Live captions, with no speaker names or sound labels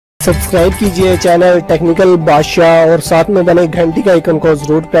Subscribe कीजिए channel technical बादशाह और साथ में बने घंटी का आइकन को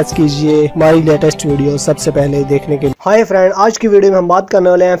जरूर प्रेस कीजिए हमारी लेटेस्ट वीडियो सबसे पहले देखने के लिए। हाय फ्रेंड, आज की वीडियो में हम बात करने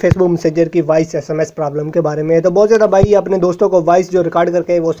वाले हैं फेसबुक मैसेंजर की वॉइस एसएमएस प्रॉब्लम के बारे में। तो बहुत ज़्यादा भाई अपने दोस्तों को वॉइस जो रिकॉर्ड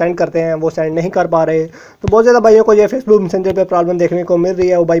करके वो सेंड करते हैं वो सेंड नहीं कर पा रहे। तो बहुत ज़्यादा भाइयों को ये फेसबुक मैसेंजर पर प्रॉब्लम देखने को मिल रही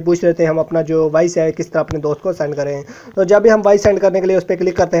है। वो भाई पूछ लेते हैं हम अपना जो वॉइस है किस तरह अपने दोस्त को सेंड करें। तो जब भी हम वॉइस सेंड करने के लिए उस पर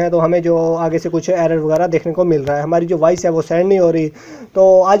क्लिक करते हैं तो हमें जो आगे से कुछ एरर वगैरह देखने को मिल रहा है, हमारी जो वॉइस है वो सेंड नहीं हो रही।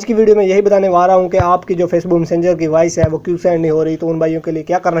 तो आज की वीडियो में यही बताने आ रहा हूं कि आपकी जो फेसबुक मैसेंजर की वॉइस है वो क्यों सेंड नहीं हो रही। तो उन भाइयों के लिए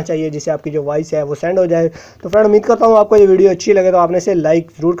क्या करना चाहिए जिससे आपकी जो वॉइस है वो सेंड हो जाए। तो फ्रेंड, उम्मीद करता हूं आपको ये वीडियो अच्छी लगे तो आपने इसे लाइक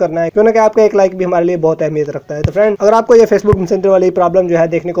जरूर करना है, क्योंकि आपका एक लाइक भी हमारे लिए बहुत अहमियत रखता है। तो फ्रेंड, अगर आपको ये फेसबुक मैसेंजर वाली प्रॉब्लम जो है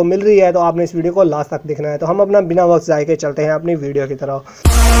देखने को मिल रही है तो आपने इस वीडियो को लास्ट तक देखना है। तो हम अपना बिना वक्त जाए के चलते हैं अपनी वीडियो की तरफ।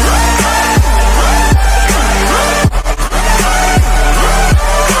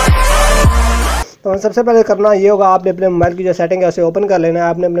 तो सबसे पहले करना ये होगा, आपने अपने मोबाइल की जो सेटिंग है उसे ओपन कर लेना है।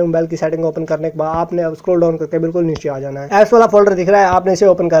 आपने अपने मोबाइल की सेटिंग ओपन करने के बाद आपने स्क्रॉल डाउन करके बिल्कुल नीचे आ जाना है। ऐप्स वाला फोल्डर दिख रहा है, आपने इसे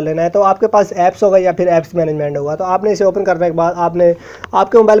ओपन कर लेना है। तो आपके पास ऐप्स होगा या फिर ऐप्स मैनेजमेंट होगा। तो आपने इसे ओपन करने के बाद आपने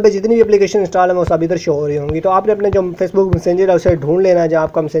आपके मोबाइल पर जितनी भी एप्लीकेशन इंस्टॉल है वो सब इधर शो हो रही होंगी। तो आपने अपने जो फेसबुक मैसेंजर है उसे ढूंढ लेना है जहाँ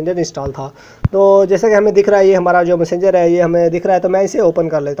आपका मैसेंजर इंस्टॉल था। तो जैसा कि हमें दिख रहा है ये हमारा जो मैसेंजर है ये हमें दिख रहा है। तो मैं इसे ओपन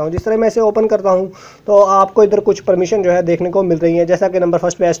कर लेता हूँ। जिस तरह मैं इसे ओपन करता हूँ तो आपको इधर कुछ परमिशन जो है देखने को मिल रही है, जैसा कि नंबर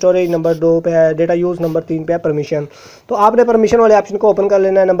 1 पे है स्टोरेज, नंबर 2 पे है डेटा यूज़, नंबर 3 पे है परमिशन। तो आपने परमिशन वाले ऑप्शन को ओपन कर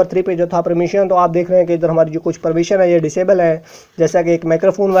लेना है। नंबर 3 पे जो था परमिशन, तो आप देख रहे हैं कि इधर हमारी जो कुछ परमिशन है ये डिसेबल है, जैसा कि एक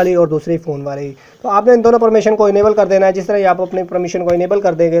माइक्रोफोन वाली और दूसरी फ़ोन वाली। तो आपने इन दोनों परमिशन को इनेबल कर देना है। जिस तरह ही आप अपनी परमिशन को इनेबल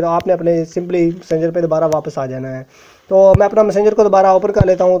कर देंगे तो आपने अपने सिंपली मैसेंजर पे दोबारा वापस आ जाना है। तो मैं अपना मैसेंजर को दोबारा ओपन कर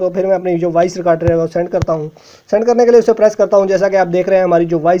लेता हूं। तो फिर मैं अपनी जो वॉइस रिकॉर्डर है वो सेंड करता हूं। सेंड करने के लिए उसे प्रेस करता हूं। जैसा कि आप देख रहे हैं हमारी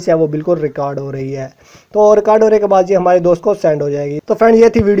जो वॉइस है वो बिल्कुल रिकॉर्ड हो रही है। तो रिकॉर्ड होने के बाद ये हमारे दोस्त को सेंड हो जाएगी। तो फ्रेंड, ये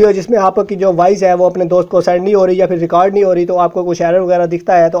थी वीडियो जिसमें आपकी जो वॉइस है वो अपने दोस्त को सेंड नहीं हो रही या फिर रिकॉर्ड नहीं हो रही। तो आपको कुछ एरर वगैरह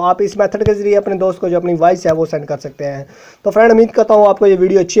दिखता है तो आप इस मेथड के जरिए अपने दोस्त को जो अपनी वॉइस है वो सेंड कर सकते हैं। तो फ्रेंड, उम्मीद करता हूँ आपको ये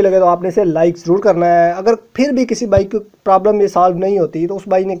वीडियो अच्छी लगे तो आपने इसे लाइक ज़रूर करना है। अगर फिर भी किसी भाई की प्रॉब्लम ये सॉल्व नहीं होती तो उस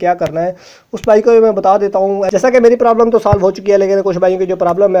भाई ने क्या करना है उस भाई को मैं बता देता हूँ। जैसा कि मेरी प्रॉब्लम तो सॉल्व हो चुकी है, लेकिन कुछ भाइयों की जो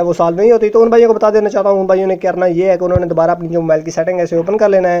प्रॉब्लम है वो सॉल्व नहीं होती। तो उन भाइयों को बता देना चाहता हूँ। उन भाइयों ने करना ये है कि उन्होंने दोबारा अपनी जो मोबाइल की सेटिंग है इसे ओपन कर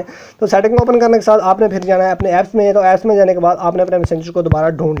लेना है। तो सेटिंग ओपन करने के साथ आपने फिर जाना है अपने ऐप्स में। तो ऐप्स में जाने के बाद आपने अपने मैसेंजर को दोबारा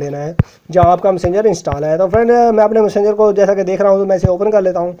ढूंढ लेना है जहाँ आपका मैसेंजर इंस्टॉल है। तो फ्रेंड, मैं अपने मैसेंजर को जैसा कि देख रहा हूँ तो मैं इसे ओपन कर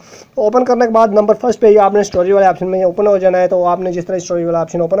लेता हूँ। तो ओपन करने के बाद नंबर 1 पे ही आपने स्टोरेज वाले ऑप्शन में ओपन हो जाना है। तो आपने जिस तरह स्टोरेज वाला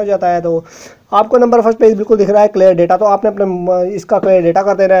ऑप्शन ओपन हो जाता है तो आपको नंबर 1 पे बिल्कुल दिख रहा है क्लियर डेटा। तो आपने अपने इसका क्लियर डेटा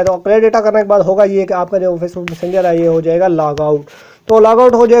कर देना है। तो क्लियर डेटा करने के बाद होगा ये कि आपका जो फेसबुक मैसेंजर है ये हो जाएगा लॉग आउट। तो लॉग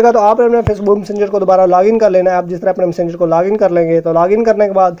आउट हो जाएगा तो आपने अपने फेसबुक मैसेंजर को दोबारा लॉगिन कर लेना है। आप जिस तरह अपने मैसेंजर को लॉगिन कर लेंगे तो लॉगिन करने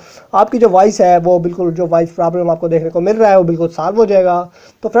के बाद आपकी जो वॉइस है वो बिल्कुल जो वॉइस प्रॉब्लम आपको देखने को मिल रहा है वो बिल्कुल सॉल्व हो जाएगा।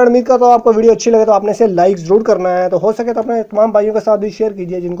 तो फ्रेंड, उम्मीद करता हूँ आपको वीडियो अच्छी लगे तो आपने इसे लाइक जरूर करना है। तो हो सके तो अपने तमाम भाइयों के साथ भी शेयर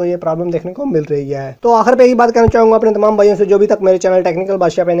कीजिए जिनको ये प्रॉब्लम देखने को मिल रही है। तो आखिर पे यही बात कहना चाहूँगा अपने तमाम भाइयों से जो भी तक मेरे चैनल टेक्निकल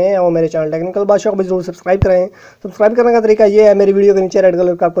बादशाह पे नए हैं वो मेरे चैनल टेक्निकल बादशाह को भी जरूर सब्सक्राइब करें। सब्सक्राइब करने का तरीका ये है, मेरी वीडियो के नीचे रेड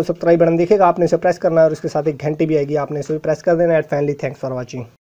कलर का आपको सब्सक्राइब बटन दिखेगा, आपने इसे प्रेस करना है और उसके साथ एक घंटी भी आएगी, आपने इसे प्रेस कर देना है। Finally, thanks for watching.